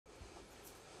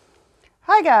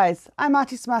Hi guys, I'm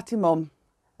Arty Smarty Mum.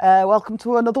 Welcome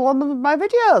to another one of my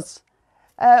videos.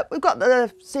 We've got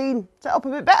the scene set up a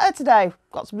bit better today.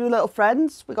 Got some new little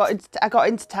friends. I got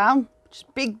into town, which is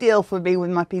a big deal for me with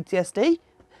my PTSD.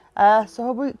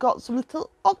 So we got some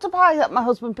little octopi that my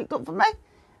husband picked up for me.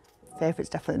 Favourite's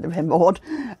definitely the remote.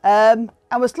 And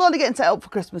we're slowly getting set up for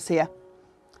Christmas here.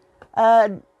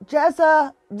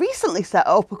 Jezza recently set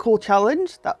up a cool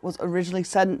challenge that was originally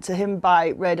sent to him by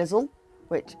Ray Dizzle,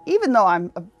 which, even though I'm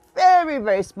a very,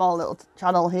 very small little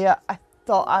channel here, I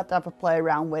thought I'd have a play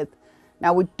around with.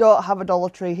 Now, we don't have a Dollar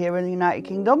Tree here in the United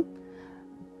Kingdom,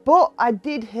 but I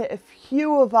did hit a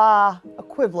few of our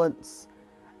equivalents,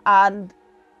 and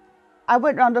I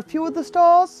went around a few of the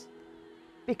stores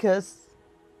because,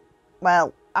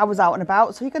 well, I was out and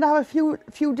about, so you're going to have a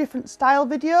few different style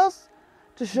videos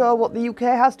to show what the UK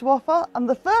has to offer. And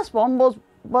the first one was,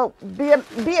 well,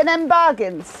 B&M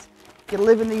bargains. If you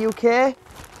live in the UK,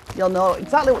 you'll know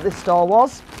exactly what this store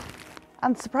was.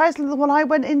 And surprisingly, the one I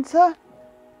went into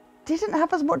didn't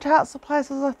have as much art supplies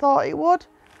as I thought it would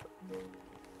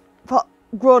for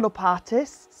grown-up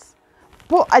artists.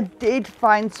 But I did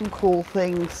find some cool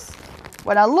things.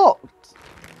 When I looked,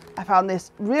 I found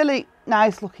this really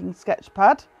nice looking sketch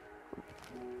pad,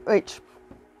 which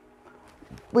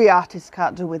we artists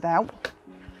can't do without.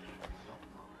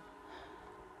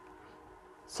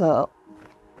 So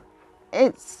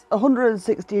it's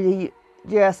 160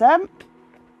 GSM,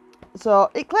 so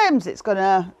it claims it's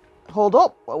gonna hold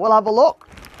up, but we'll have a look.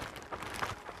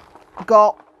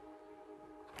 Got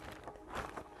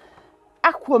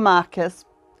aqua markers.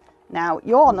 Now,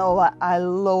 you all know that I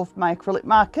love my acrylic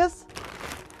markers.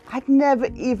 I'd never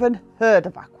even heard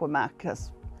of aqua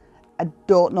markers. I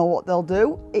don't know what they'll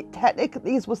do.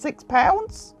 These were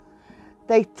 £6.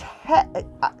 They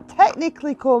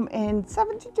technically come in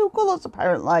 72 colours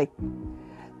apparently.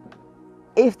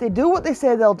 If they do what they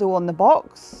say they'll do on the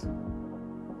box,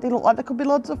 they look like they could be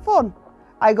loads of fun.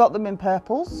 I got them in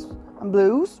purples and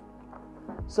blues,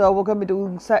 so we're going to be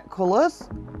doing set colours.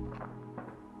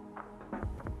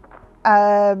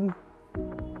 We're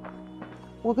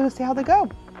going to see how they go.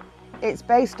 It's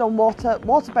based on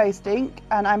water-based ink,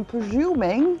 and I'm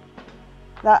presuming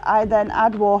that I then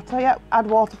add water. Yep, add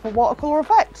water for watercolour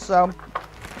effects. So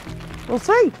we'll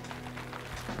see.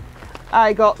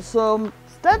 I got some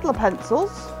Staedtler pencils,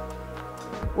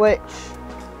 which,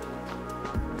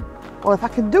 well, if I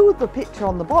can do the picture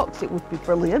on the box, it would be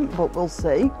brilliant. But we'll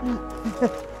see.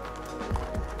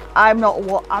 I'm not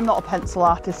a pencil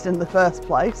artist in the first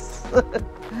place,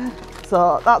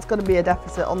 so that's going to be a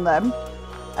deficit on them.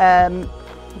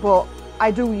 But I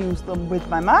do use them with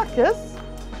my markers,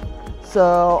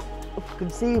 so if you can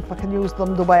see if I can use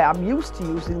them the way I'm used to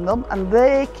using them. And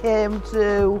they came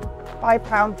to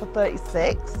 £5 for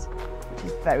 36, which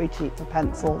is very cheap for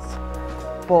pencils,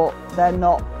 but they're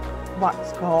not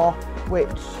wax core,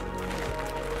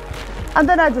 and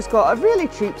then I just got a really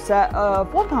cheap set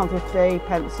of £1.50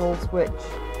 pencils, which,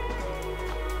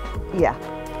 yeah.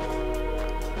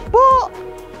 But,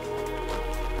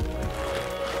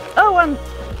 oh,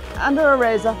 and an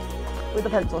eraser with a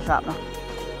pencil sharpener,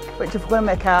 which, if we're going to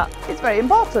make art, it's very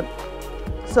important.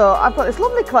 So I've got this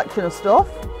lovely collection of stuff,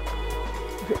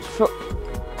 which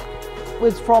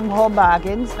was from Home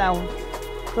Bargains. Now,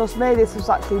 trust me, this was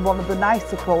actually one of the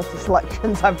nicer quality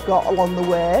selections I've got along the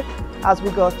way. As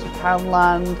we go to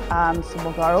Poundland and some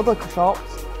of our other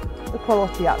shops, the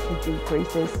quality actually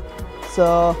decreases.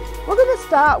 So we're going to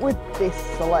start with this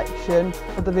selection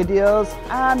for the videos,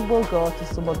 and we'll go to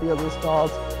some of the other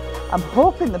stores. I'm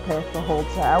hoping the paper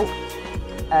holds out,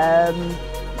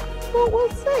 but we'll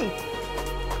see.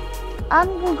 And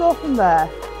we'll go from there.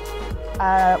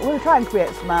 We're going to try and create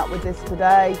some art with this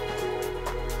today.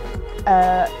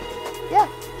 Yeah,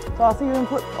 so I'll see you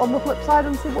on the flip side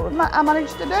and see what I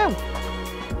managed to do.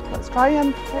 Let's try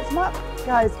and create some art,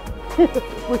 guys.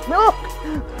 Wish me luck.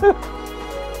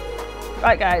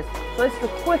 Right, guys, so this is a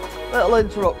quick little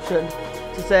interruption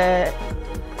to say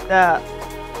that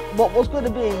what was going to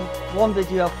be one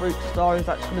video for each store is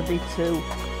actually going to be two.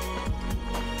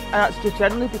 And that's just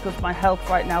generally because my health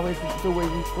right now isn't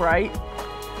doing great,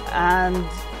 and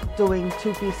doing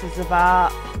two pieces of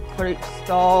art for each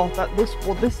store,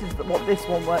 this is what this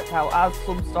one worked out as.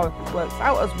 Some store, if it works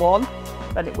out as one,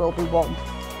 then it will be one.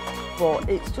 But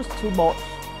it's just too much,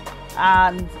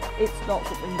 and it's not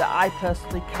something that I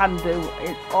personally can do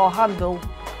or handle.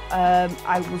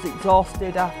 I was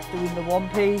exhausted after doing the one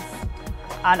piece,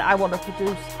 and I want to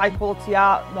produce high quality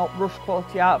art, not rush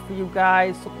quality art for you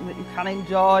guys, something that you can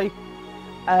enjoy.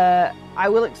 I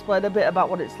will explain a bit about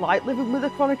what it's like living with a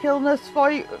chronic illness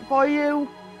for you.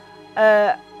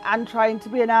 and trying to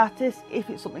be an artist. If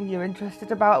it's something you're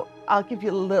interested about, I'll give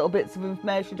you little bits of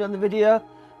information during the video.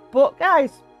 But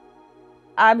guys,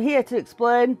 I'm here to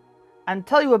explain and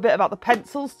tell you a bit about the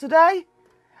pencils today.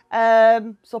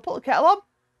 So put the kettle on,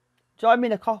 join me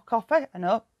in a coffee. I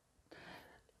know,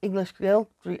 English girl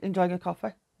enjoying a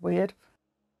coffee, weird.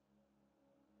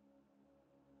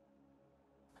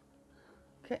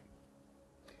 Okay,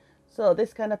 so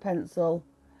this kind of pencil,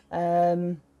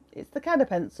 it's the kind of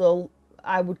pencil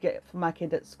I would get for my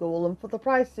kid at school, and for the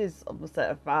prices of a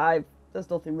set of 5, there's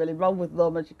nothing really wrong with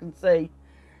them, as you can see.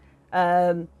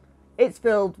 It's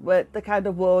filled with the kind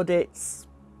of wood, it's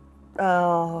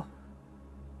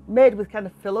made with kind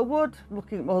of filler wood. I'm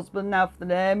looking at my husband now for the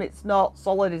name. It's not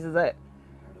solid, is it?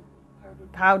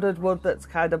 Powdered wood that's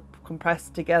kind of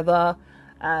compressed together.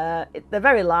 They're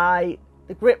very light.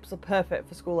 The grips are perfect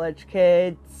for school age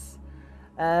kids.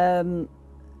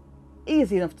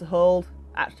 Easy enough to hold.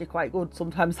 Actually quite good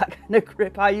sometimes, that kind of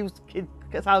grip. I use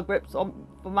kid-style grips on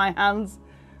for my hands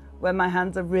when my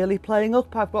hands are really playing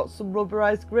up. I've got some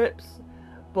rubberized grips,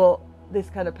 but this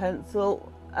kind of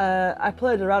pencil, I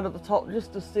played around at the top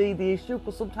just to see the issue,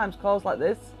 because sometimes cores like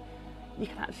this, you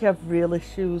can actually have real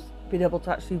issues being able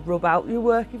to actually rub out your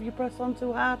work if you press on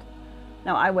too hard.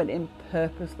 Now I went in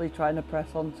purposely trying to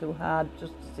press on too hard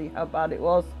just to see how bad it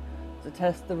was, to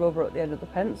test the rubber at the end of the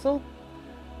pencil,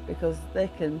 because they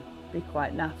can be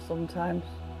quite naff sometimes,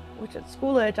 which at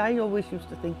school age I always used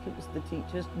to think it was the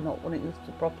teachers not wanting us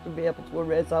to properly be able to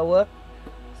erase our work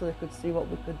so they could see what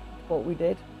we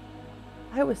did.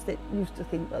 I always used to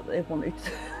think that they wanted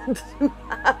to do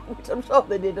that, which I'm sure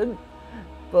they didn't,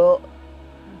 but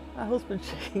my husband's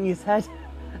shaking his head.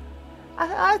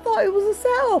 I thought it was a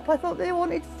setup. I thought they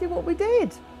wanted to see what we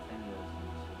did.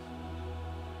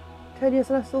 10 years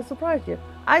and I still surprised you.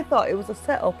 I thought it was a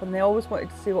setup and they always wanted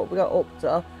to see what we got up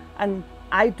to, and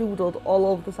I doodled all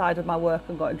over the side of my work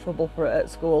and got in trouble for it at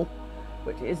school,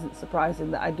 which isn't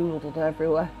surprising that I doodled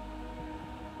everywhere.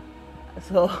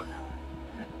 So,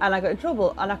 and I got in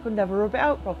trouble and I could never rub it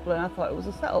out properly, and I thought it was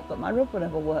a setup that my rubber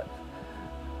never worked.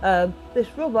 This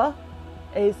rubber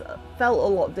felt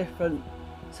a lot different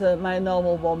to my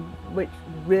normal one, which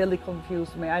really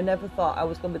confused me. I never thought I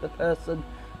was going to be the person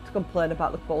to complain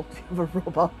about the quality of a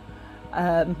rubber,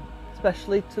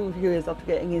 especially 2 years after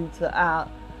getting into art.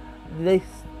 This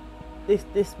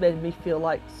made me feel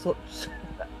like such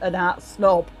an art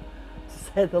snob, to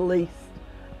say the least.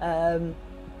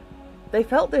 They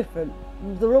felt different.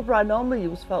 The rubber I normally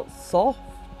use felt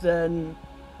soft and,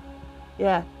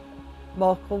 yeah,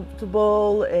 more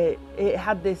comfortable. It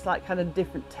had this like kind of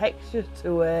different texture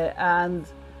to it, and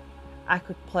I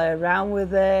could play around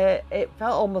with it. It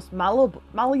felt almost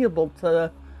malleable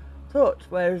to touch,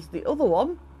 whereas the other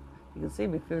one, you can see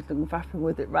me fiddling and faffing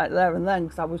with it right there and then,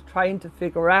 because I was trying to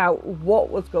figure out what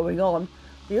was going on.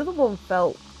 The other one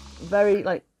felt very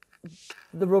like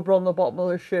the rubber on the bottom of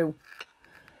the shoe.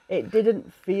 It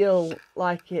didn't feel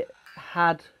like it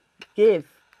had give.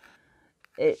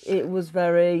 It was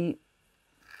very,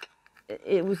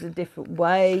 it was a different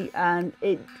way, and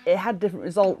it had different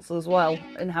results as well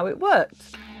in how it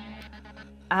worked.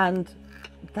 And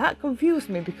that confused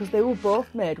me, because they were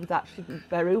both made with actually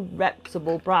very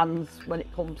reputable brands when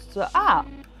it comes to art.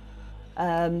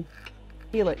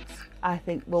 Helix, I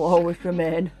think, will always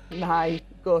remain my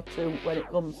go-to when it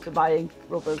comes to buying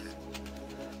rubbers.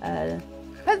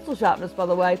 Pencil sharpeners, by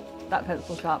the way, that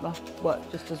pencil sharpener works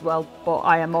just as well, but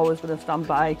I am always going to stand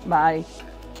by my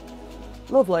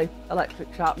lovely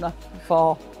electric sharpener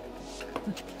for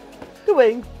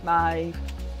doing my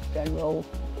general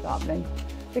sharpening,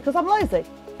 because I'm lazy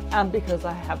and because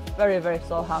I have very, very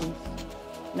sore hands.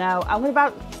 Now I'm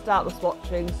about to start the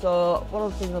swatching, so one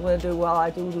of the things I'm going to do while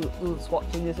I do the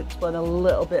swatching is explain a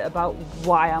little bit about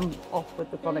why I'm off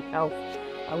with the chronic health.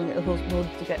 I'm going to get the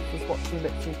husband to get to the swatching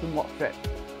bit so you can watch it.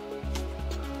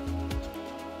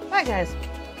 Right guys,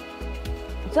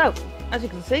 so as you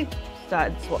can see,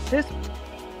 started the swatches.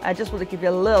 I just want to give you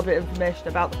a little bit of information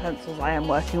about the pencils I am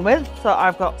working with. So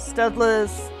I've got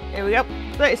Staedtler's, here we go,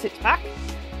 36 pack.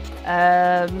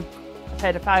 I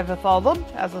paid a £5 for them,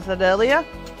 as I said earlier,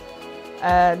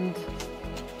 and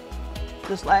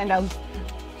just laying down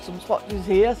some swatches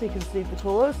here so you can see the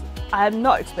colours. I am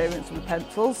not experienced with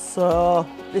pencils, so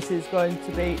this is going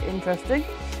to be interesting.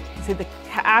 You see, they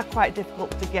are quite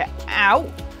difficult to get out.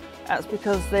 That's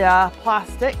because they are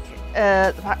plastic.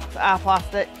 The packs are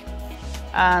plastic,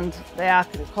 and they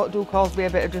do cause me a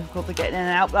bit of difficulty getting in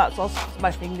and out. That's also because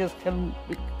my fingers can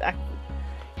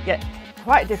get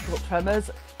quite difficult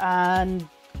tremors and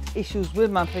issues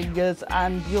with my fingers,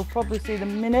 and you'll probably see in a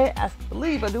minute, I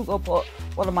believe I do go put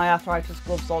one of my arthritis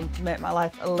gloves on to make my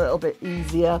life a little bit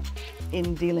easier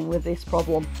in dealing with this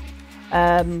problem.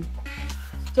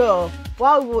 So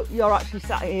while you're actually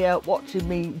sat here watching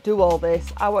me do all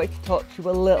this, I wanted to talk to you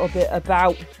a little bit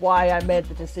about why I made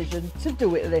the decision to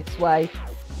do it this way.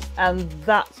 And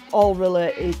that's all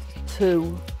related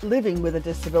to living with a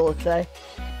disability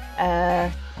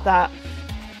that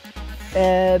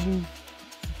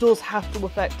does have to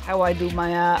affect how I do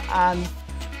my art and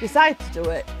decide to do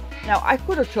it. Now, I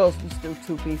could have chosen to do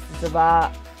 2 pieces of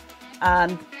art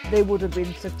and they would have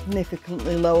been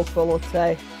significantly lower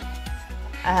quality.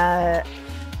 And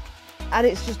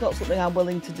it's just not something I'm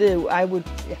willing to do. I would,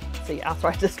 see,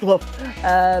 arthritis glove.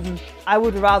 I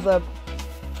would rather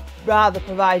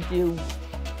provide you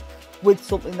with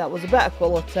something that was a better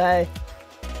quality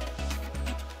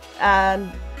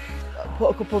and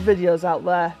put a couple of videos out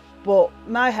there. But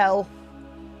my health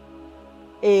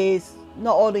is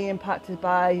not only impacted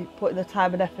by putting the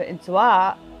time and effort into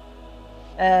art,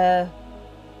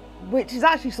 which is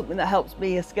actually something that helps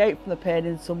me escape from the pain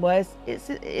in some ways.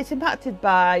 It's impacted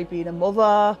by being a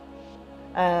mother,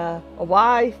 a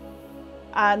wife,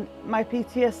 and my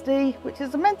PTSD, which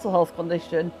is a mental health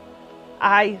condition.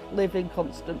 I live in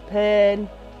constant pain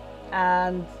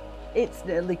and it's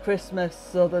nearly Christmas,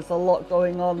 so there's a lot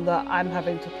going on that I'm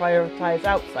having to prioritise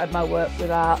outside my work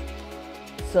with art.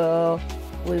 So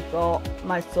we've got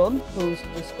my son who's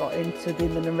just got into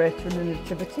being the narrator in the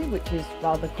Nativity, which is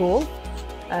rather cool.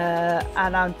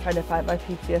 And I'm trying to fight my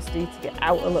PTSD to get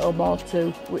out a little more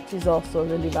too, which is also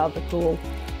really rather cool.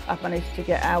 I've managed to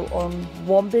get out on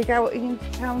 1 big outing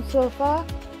into town so far,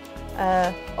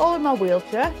 all in my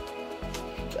wheelchair,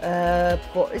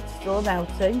 but it's still an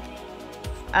outing.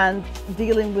 And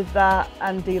dealing with that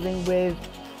and dealing with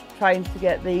trying to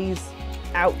get these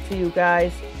out to you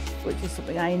guys, which is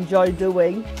something I enjoy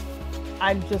doing,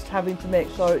 I'm just having to make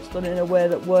sure it's done in a way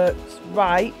that works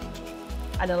right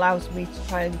and allows me to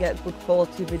try and get good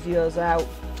quality videos out.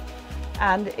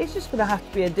 And it's just going to have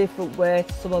to be a different way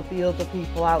to some of the other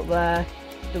people out there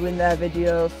doing their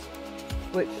videos,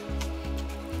 which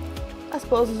I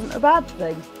suppose isn't a bad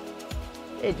thing.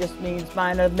 It just means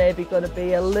mine are maybe going to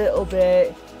be a little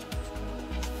bit,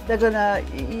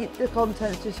 the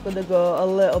content's just going to go a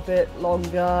little bit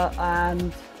longer,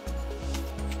 and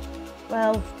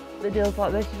well, videos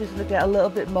like this, you're just going to get a little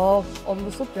bit more on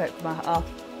the subject matter.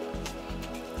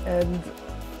 And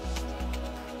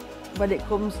when it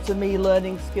comes to me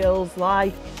learning skills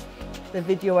like the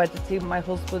video editing, my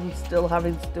husband's still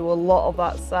having to do a lot of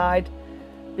that side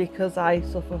because I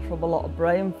suffer from a lot of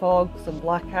brain fogs and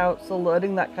blackouts, so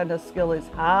learning that kind of skill is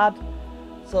hard.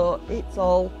 So it's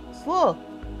all slow,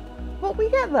 but we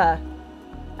get there,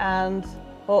 and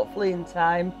hopefully in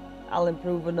time I'll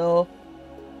improve enough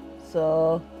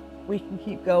so we can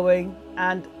keep going.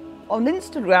 And on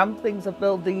Instagram things are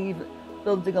building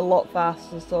a lot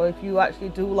faster, so if you actually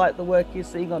do like the work you're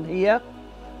seeing on here,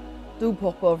 do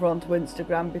pop over onto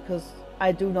Instagram, because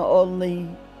I do not only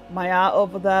my art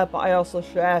over there, but I also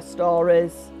share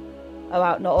stories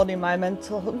about not only my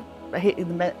mental, hitting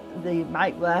the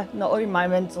mic there, not only my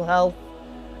mental health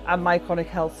and my chronic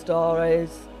health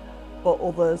stories, but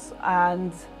others.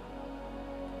 And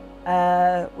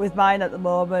with mine at the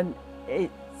moment,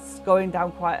 it's going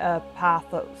down quite a path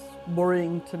that's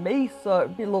worrying to me, so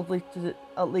it'd be lovely to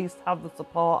at least have the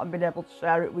support and being able to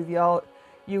share it with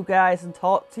you guys and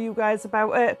talk to you guys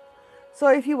about it. So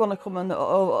if you want to come on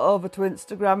over to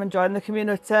Instagram and join the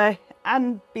community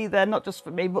and be there, not just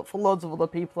for me but for loads of other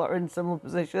people that are in similar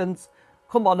positions,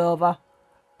 come on over.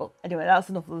 But anyway, that's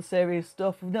enough of the serious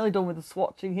stuff. We've nearly done with the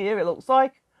swatching here, it looks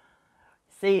like.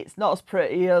 See, it's not as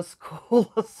pretty as cool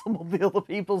as some of the other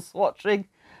people's swatching,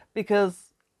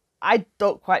 because I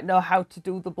don't quite know how to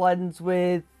do the blends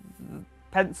with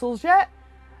pencils yet,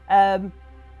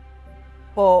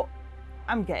 but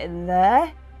I'm getting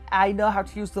there. I know how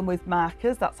to use them with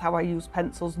markers. That's how I use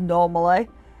pencils normally.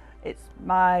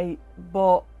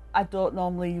 But I don't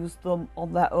normally use them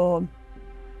on their own.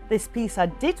 This piece I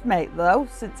did make though,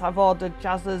 since I've ordered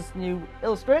Jazz's new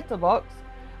Illustrator box,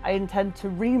 I intend to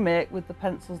remake with the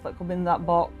pencils that come in that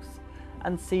box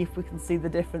and see if we can see the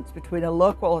difference between a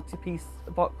low quality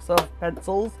box of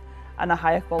pencils and a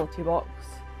higher quality box.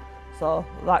 So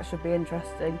that should be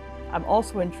interesting. I'm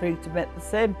also intrigued to make the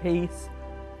same piece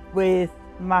with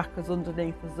markers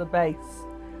underneath as a base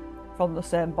from the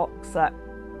same box set.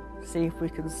 See if we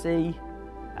can see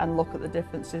and look at the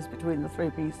differences between the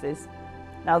 3 pieces.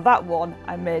 Now that one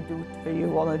I may do for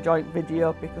you on a joint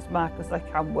video, because markers, they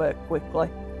can work quickly.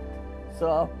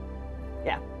 So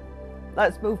yeah,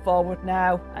 let's move forward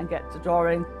now and get to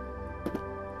drawing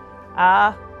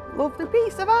our lovely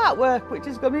piece of artwork, which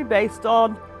is going to be based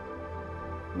on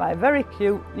my very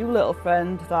cute new little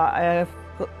friend that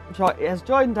has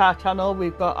joined our channel.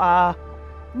 We've got our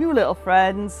new little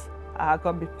friends, are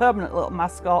going to be permanent little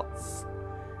mascots,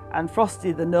 and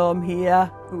Frosty the gnome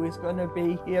here, who is going to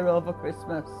be here over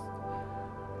Christmas.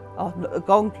 Oh, a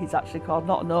gonk he's actually called,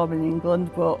 not a gnome in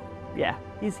England, but yeah,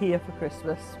 he's here for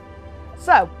Christmas.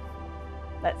 So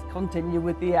let's continue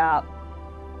with the art.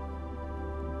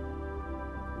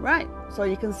 Right, so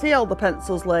you can see all the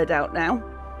pencils laid out now.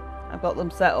 I've got them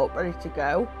set up, ready to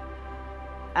go.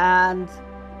 And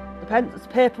the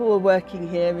paper we're working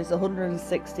here is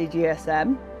 160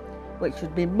 GSM, which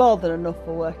should be more than enough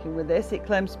for working with this. It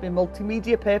claims to be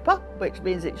multimedia paper, which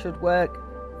means it should work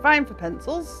fine for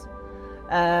pencils.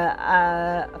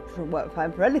 It should work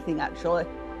fine for anything actually.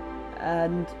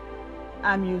 And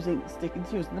I'm sticking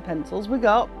to using the pencils we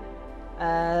got.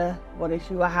 One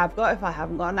issue I have got, if I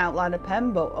haven't got an outliner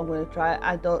pen, but I'm going to try it.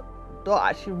 I don't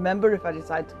actually remember if I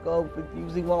decide to go with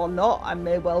using one or not. I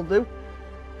may well do,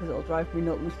 because it'll drive me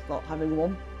nuts not having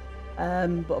one.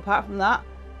 But apart from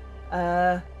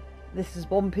that, this is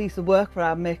one piece of work where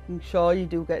I'm making sure you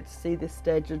do get to see this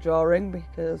stage of drawing,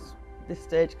 because this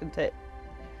stage can take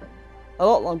a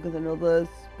lot longer than others,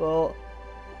 but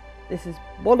this is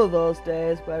one of those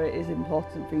days where it is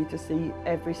important for you to see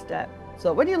every step.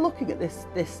 So when you're looking at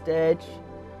this stage,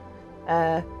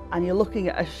 and you're looking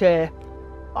at a shape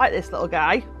like this little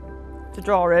guy to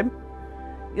draw him,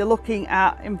 you're looking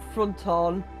at him front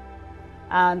on,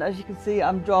 and as you can see,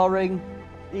 I'm drawing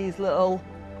these little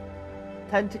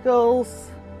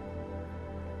tentacles.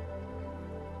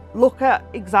 Look at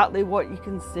exactly what you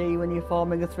can see when you're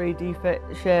forming a 3D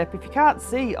shape. If you can't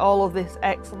see all of this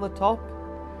X on the top,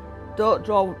 don't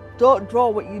draw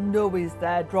what you know is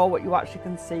there, draw what you actually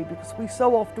can see, because we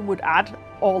so often would add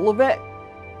all of it.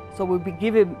 So we'd be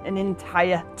giving an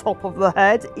entire top of the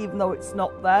head, even though it's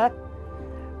not there,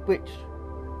 which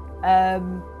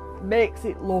makes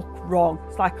it look wrong.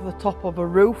 It's like the top of a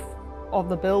roof of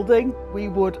the building. We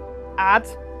would add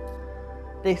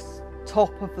this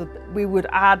we would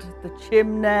add the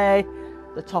chimney,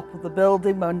 the top of the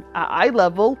building, when at eye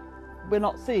level we're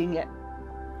not seeing it.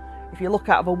 If you look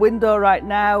out of a window right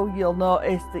now, you'll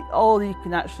notice that all you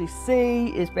can actually see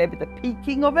is maybe the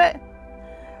peaking of it.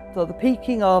 So the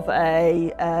peaking of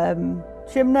a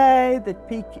chimney, the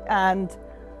peak and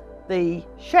the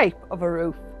shape of a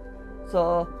roof.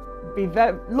 So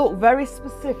look very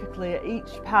specifically at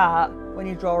each part when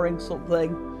you're drawing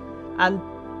something, and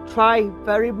try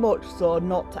very much so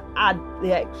not to add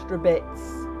the extra bits.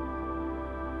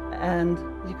 And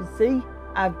you can see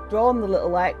I've drawn the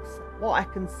little X, what I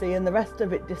can see, and the rest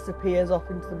of it disappears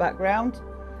off into the background.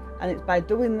 And it's by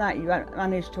doing that you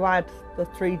manage to add the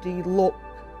 3D look,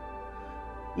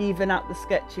 even at the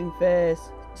sketching phase,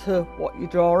 to what you're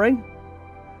drawing.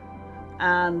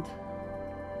 And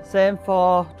same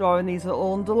for drawing these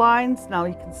little underlines. Now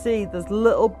you can see there's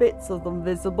little bits of them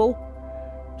visible.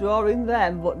 Drawing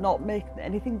them but not making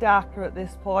anything darker at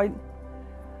this point.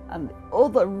 And the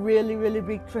other really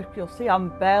big trick, you'll see I'm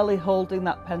barely holding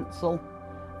that pencil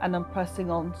and I'm pressing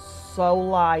on so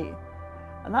light,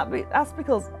 and that's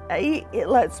because it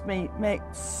lets me make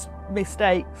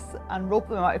mistakes and rub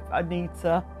them out if I need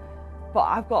to, but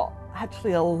I've got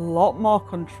actually a lot more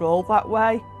control that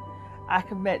way. I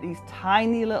can make these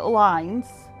tiny little lines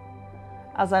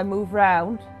as I move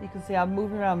around. You can see I'm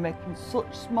moving around making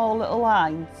such small little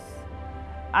lines,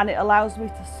 and it allows me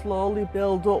to slowly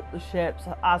build up the shapes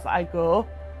as I go,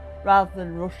 rather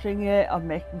than rushing it or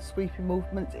making sweeping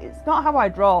movements. It's not how I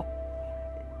draw.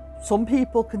 Some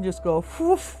people can just go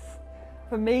whoosh.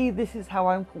 For me, this is how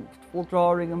I'm comfortable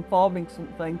drawing and forming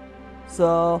something.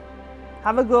 So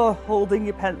have a go holding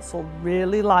your pencil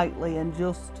really lightly and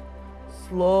just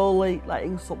slowly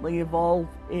letting something evolve.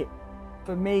 It,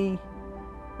 for me,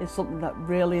 is something that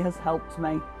really has helped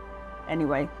me.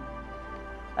 Anyway,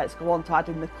 let's go on to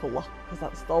adding the colour, because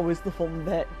that's always the fun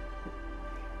bit.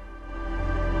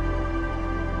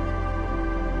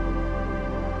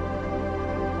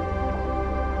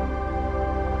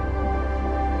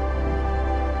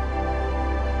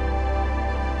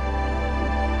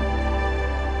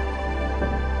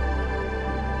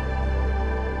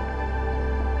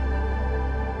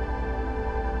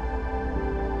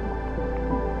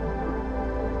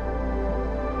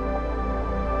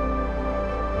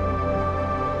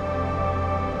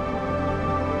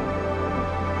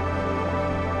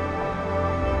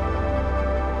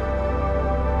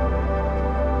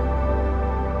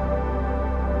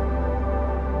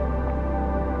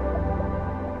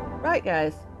 Right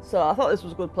guys, So I thought this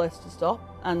was a good place to stop,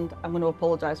 and I'm going to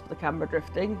apologise for the camera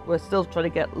drifting. We're still trying to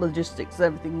get logistics and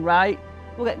everything right.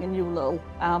 We're getting a new little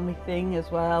army thing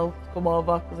as well to come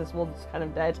over, because this one's kind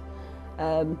of dead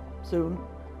soon.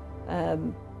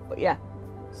 But yeah,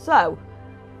 so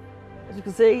as you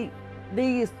can see,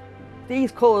 these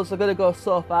colours are going to go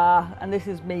so far, and this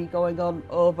is me going on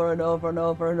over and over and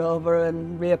over and over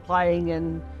and reapplying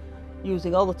and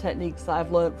using all the techniques that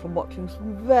I've learned from watching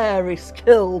some very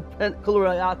skilled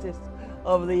colouring artists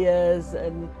over the years.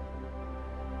 And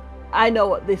I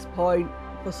know at this point,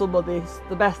 for some of this,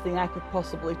 the best thing I could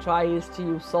possibly try is to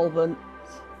use solvent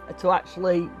to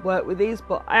actually work with these,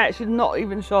 but I'm actually not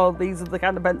even sure these are the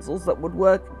kind of pencils that would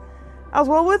work as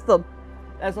well with them.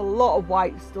 There's a lot of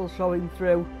white still showing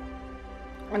through,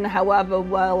 and however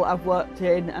well I've worked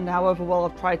in and however well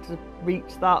I've tried to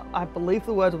reach that, I believe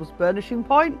the word was burnishing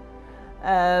point,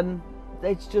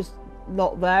 it's just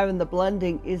not there, and the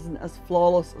blending isn't as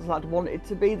flawless as I'd want it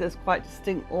to be. There's quite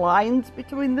distinct lines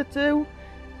between the two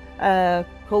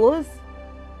colours,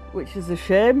 which is a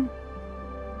shame.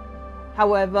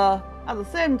 However, at the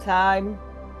same time,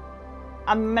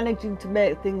 I'm managing to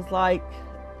make things like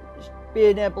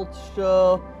being able to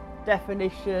show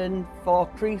definition for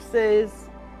creases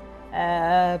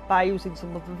by using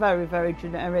some of the very, very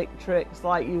generic tricks,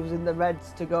 like using the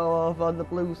reds to go over, the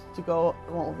blues to go,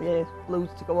 well, the blues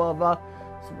to go over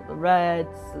some of the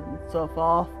reds and so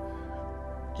forth,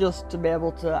 just to be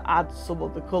able to add some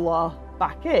of the colour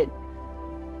back in.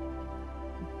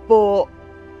 But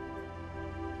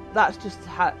that's just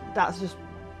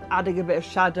adding a bit of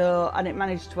shadow, and it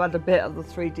managed to add a bit of the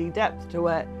 3D depth to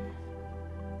it.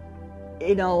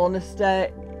 In all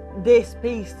honesty, this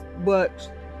piece works.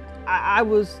 I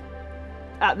was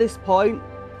at this point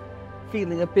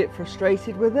feeling a bit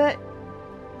frustrated with it,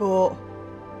 but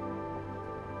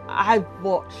I've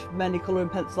watched many colouring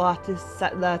pencil artists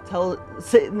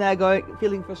sitting there going,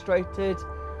 feeling frustrated,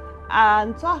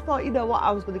 and so I thought, you know what,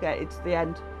 I was going to get it to the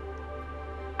end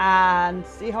and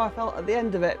see how I felt at the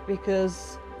end of it,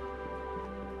 because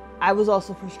I was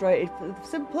also frustrated for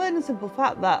the plain and simple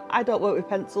fact that I don't work with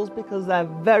pencils because they're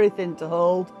very thin to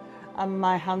hold and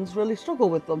my hands really struggle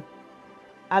with them.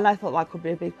 And I thought that could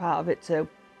be a big part of it too.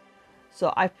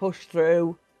 So I pushed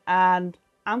through, and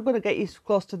I'm going to get you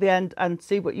close to the end and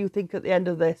see what you think at the end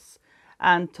of this,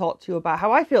 and talk to you about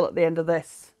how I feel at the end of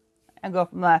this, and go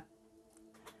from there.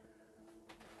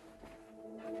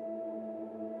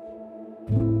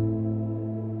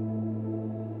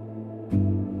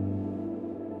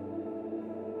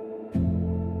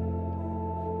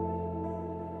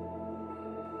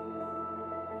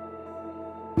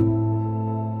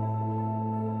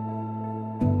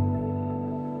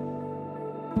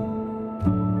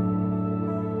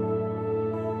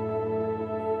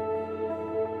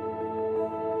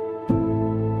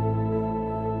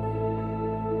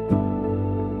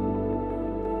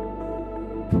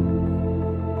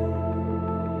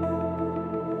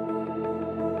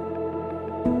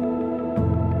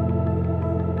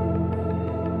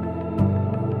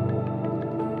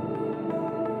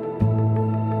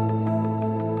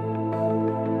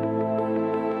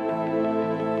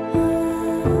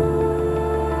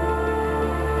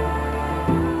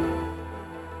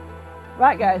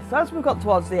 Right guys, so as we've got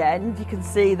towards the end, you can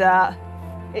see that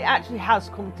it actually has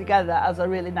come together as a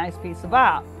really nice piece of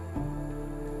art.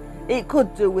 It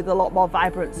could do with a lot more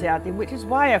vibrancy adding, which is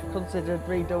why I've considered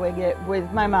redoing it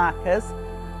with my markers,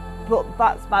 but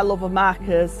that's my love of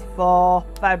markers for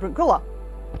vibrant colour.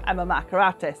 I'm a marker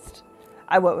artist.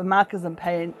 I work with markers and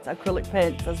paints, acrylic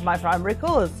paints as my primary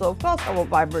colours, so of course I want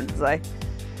vibrancy,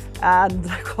 and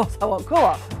of course I want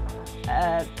colour.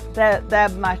 They're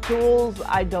my tools.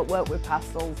 I don't work with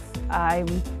pastels. I'm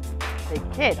a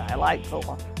big kid. I like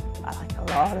colour. I like a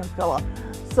lot of colour.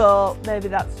 So maybe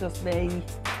that's just me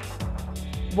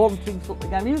wanting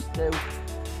something I'm used to.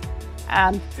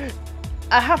 And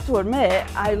I have to admit,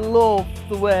 I love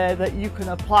the way that you can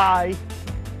apply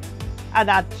and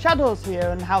add shadows here,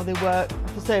 and how they work,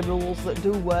 the same rules that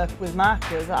do work with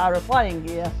markers are applying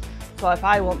here. So if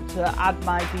I want to add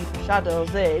my deeper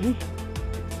shadows in,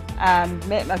 and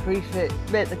make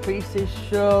the creases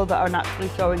show that are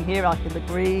naturally showing here, like in the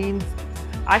greens,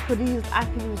 I can use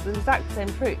the exact same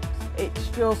tricks. It's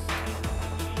just,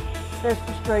 there's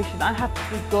frustration. I have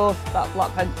to go to that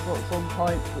black pencil at some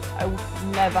point, which I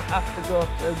would never have to go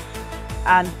to,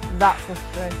 and that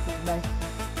frustrated me.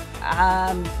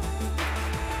 And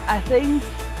I think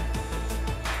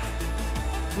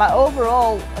my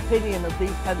overall opinion of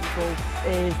these pencils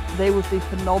is they would be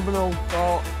phenomenal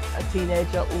for a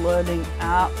teenager learning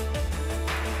art,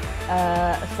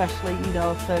 especially, you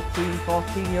know, 13,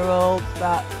 14-year-olds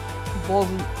that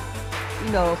wasn't,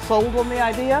 you know, sold on the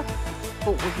idea,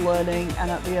 but was learning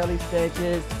and at the early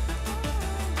stages.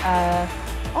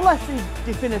 Unless he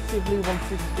definitively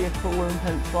wanted to be a colour and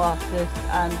pencil artist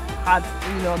and had,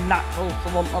 you know, natural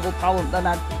savant level talent, then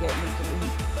I'd be getting into it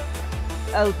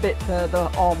a bit further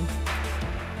on.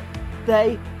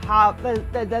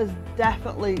 There's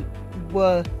definitely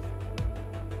worth,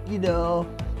 you know,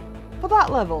 for that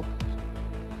level,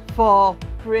 for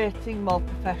creating more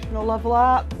professional level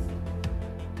arts.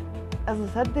 As I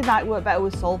said, they might work better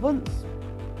with solvents.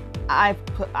 I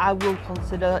will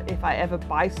consider, if I ever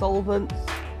buy solvents,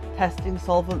 testing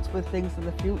solvents with things in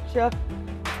the future,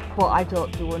 but I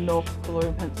don't do enough colour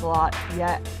and pencil art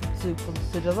yet to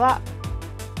consider that.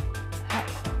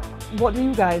 What do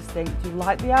you guys think? Do you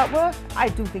like the artwork? I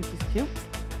do think he's cute.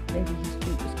 Maybe he's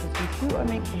cute just because he's cute. I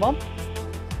mean, come on.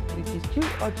 Do you think he's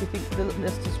cute, or do you think the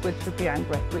Mr. Squid should be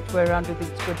angry? Which way around do you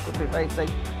think Squid should be facing?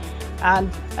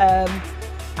 And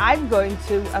I'm going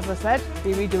to, as I said,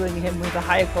 be redoing him with a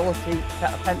higher quality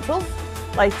set of pencils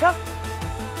later.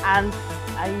 And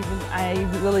I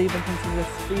will even consider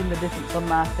seeing the difference on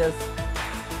markers,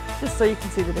 just so you can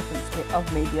see the difference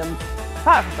of mediums.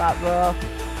 Apart from that though,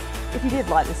 if you did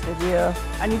like this video,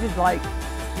 and you did like,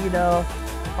 you know,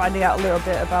 finding out a little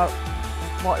bit about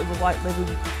what it was like living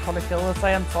with chronic illness,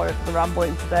 I am sorry for the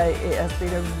rambling today. It has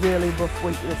been a really rough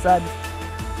week this end.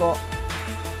 But,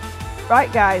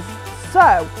 right guys,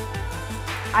 so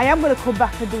I am going to come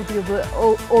back and do the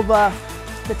other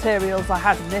materials I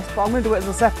had in this, but I'm going to do it as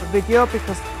a separate video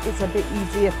because it's a bit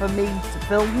easier for me to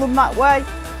film them that way.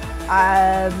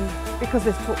 Because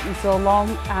this took me so long,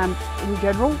 and in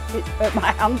general it's hurt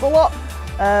my hands a lot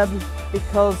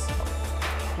because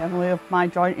generally of my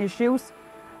joint issues.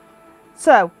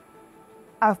 So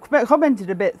I've commented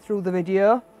a bit through the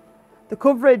video. The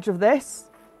coverage of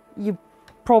this, you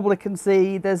probably can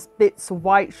see there's bits of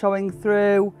white showing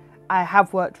through. I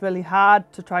have worked really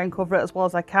hard to try and cover it as well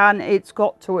as I can. It's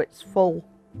got to its full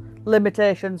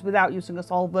limitations without using a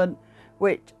solvent,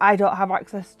 which I don't have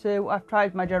access to. I've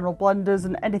tried my general blenders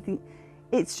and anything.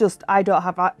 It's just, I don't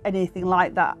have anything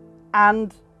like that.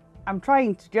 And I'm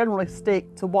trying to generally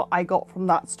stick to what I got from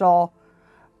that store.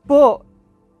 But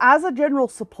as a general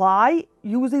supply,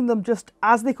 using them just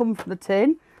as they come from the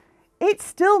tin, it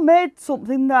still made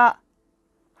something that,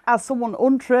 as someone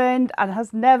untrained and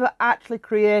has never actually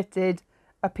created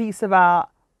a piece of art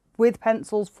with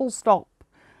pencils, full stop,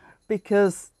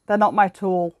 because they're not my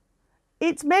tool,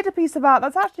 it's made a piece of art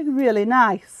that's actually really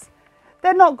nice.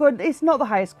 They're not good, it's not the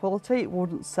highest quality, it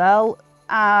wouldn't sell,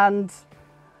 and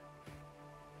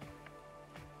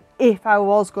if I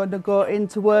was going to go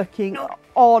into working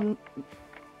on,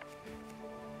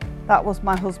 that was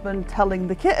my husband telling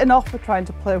the kitten off for trying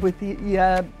to play with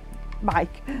the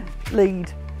mic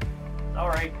lead.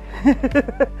 Sorry.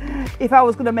 If I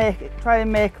was going to try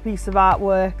and make a piece of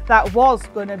artwork that was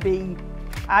going to be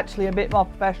actually a bit more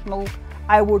professional,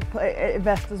 I would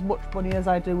invest as much money as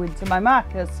I do into my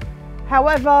markers.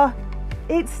 However,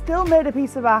 it still made a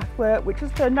piece of artwork which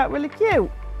has turned out really cute.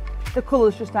 The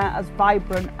colours just aren't as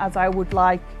vibrant as I would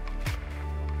like,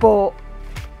 but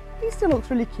he still looks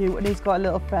really cute, and he's got a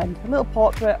little friend, a little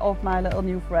portrait of my little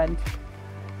new friend.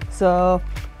 So,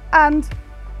 and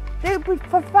they would be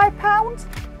for £5.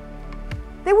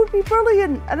 They would be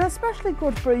brilliant, and especially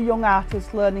good for a young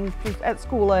artist learning at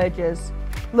school ages,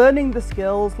 learning the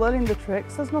skills, learning the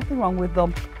tricks. There's nothing wrong with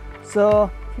them. So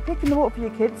if you're picking them up for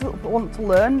your kids that want to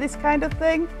learn this kind of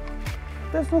thing,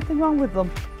 there's nothing wrong with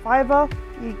them. Fiver,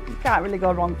 you can't really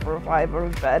go wrong for a fiver,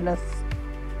 in fairness.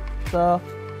 So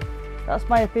that's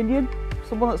my opinion.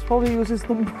 Someone that's probably uses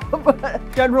them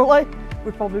generally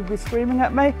would probably be screaming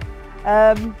at me.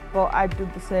 But I'd do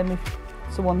the same if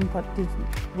someone that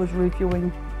was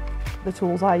reviewing the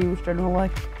tools I use generally.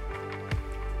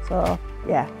 So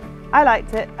yeah, I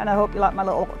liked it, and I hope you like my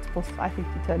little octopus. I think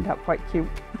he turned out quite cute.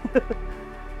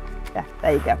 Yeah,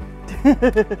 there you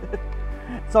go.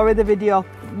 Sorry the video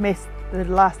missed the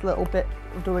last little bit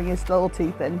of doing his little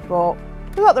teeth in, but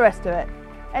we got the rest of it.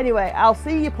 Anyway, I'll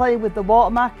see you playing with the water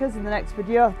markers in the next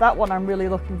video. That one I'm really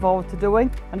looking forward to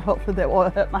doing, and hopefully they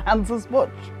won't hurt my hands as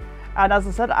much. And as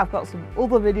I said, I've got some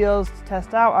other videos to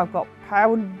test out. I've got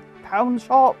Pound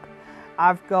Shop,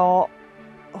 I've got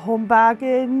Home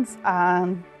Bargains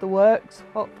and The Works,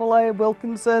 hopefully,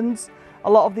 Wilkinson's, a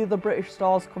lot of the other British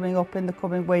stores coming up in the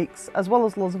coming weeks, as well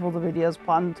as loads of other videos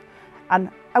planned. And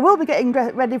I will be getting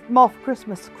ready more for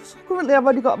Christmas. Currently I've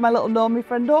already got my little Nomi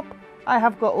friend up. I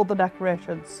have got other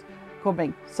decorations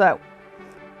coming, so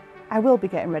I will be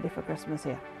getting ready for Christmas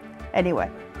here.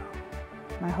 Anyway,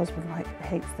 my husband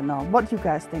hates the gnome. What do you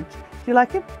guys think? Do you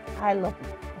like him? I love him.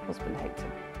 My husband hates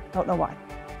him. Don't know why.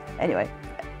 Anyway,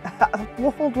 I've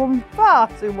waffled on far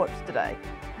too much today.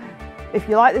 If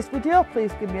you like this video,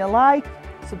 please give me a like,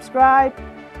 subscribe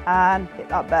and hit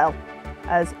that bell.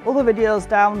 There's other videos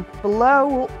down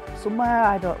below somewhere.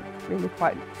 I don't really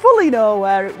quite fully know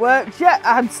where it works yet.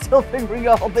 I'm still figuring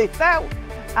all this out.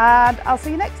 And I'll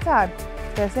see you next time.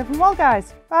 Stay safe and well,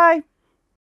 guys. Bye.